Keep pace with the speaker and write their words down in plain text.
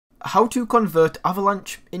how to convert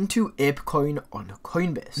Avalanche into Apecoin on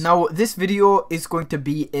Coinbase. Now this video is going to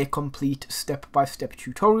be a complete step-by-step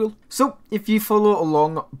tutorial, so if you follow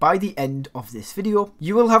along by the end of this video,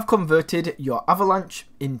 you will have converted your Avalanche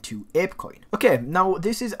into Apecoin. Okay, now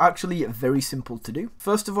this is actually very simple to do.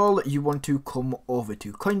 First of all, you want to come over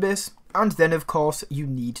to Coinbase, and then of course you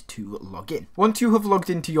need to log in. Once you have logged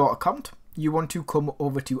into your account, you want to come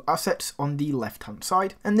over to assets on the left hand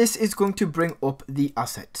side, and this is going to bring up the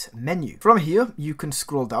assets menu. From here you can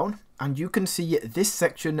scroll down and you can see this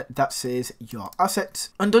section that says your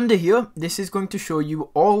assets, and under here this is going to show you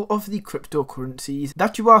all of the cryptocurrencies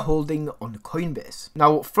that you are holding on Coinbase.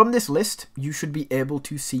 Now from this list you should be able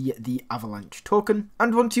to see the Avalanche token,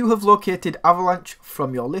 and once you have located Avalanche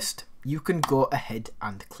from your list, you can go ahead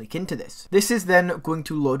and click into this. This is then going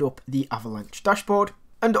to load up the Avalanche dashboard,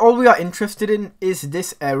 and all we are interested in is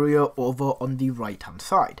this area over on the right hand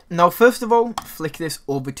side. Now first of all, flick this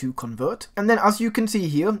over to convert, and then as you can see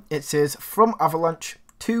here, it says from Avalanche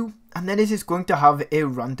to, and then it is going to have a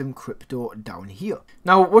random crypto down here.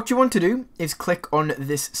 Now what you want to do is click on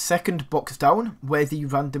this second box down where the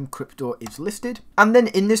random crypto is listed, and then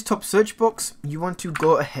in this top search box you want to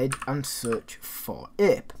go ahead and search for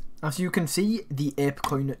Ape. As you can see, the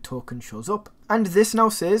Apecoin token shows up, and this now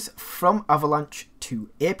says from Avalanche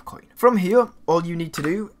to Apecoin. From here, all you need to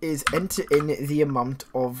do is enter in the amount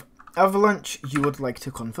of Avalanche you would like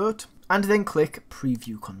to convert, and then click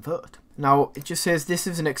Preview Convert. Now, it just says this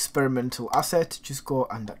is an experimental asset, just go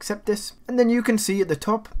and accept this. And then you can see at the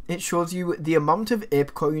top, it shows you the amount of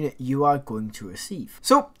Apecoin you are going to receive.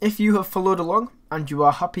 So, if you have followed along, and you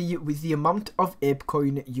are happy with the amount of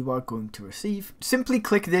Apecoin you are going to receive, simply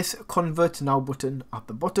click this Convert Now button at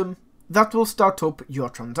the bottom. That will start up your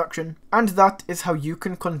transaction, and that is how you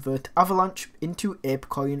can convert Avalanche into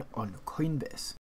Apecoin on Coinbase.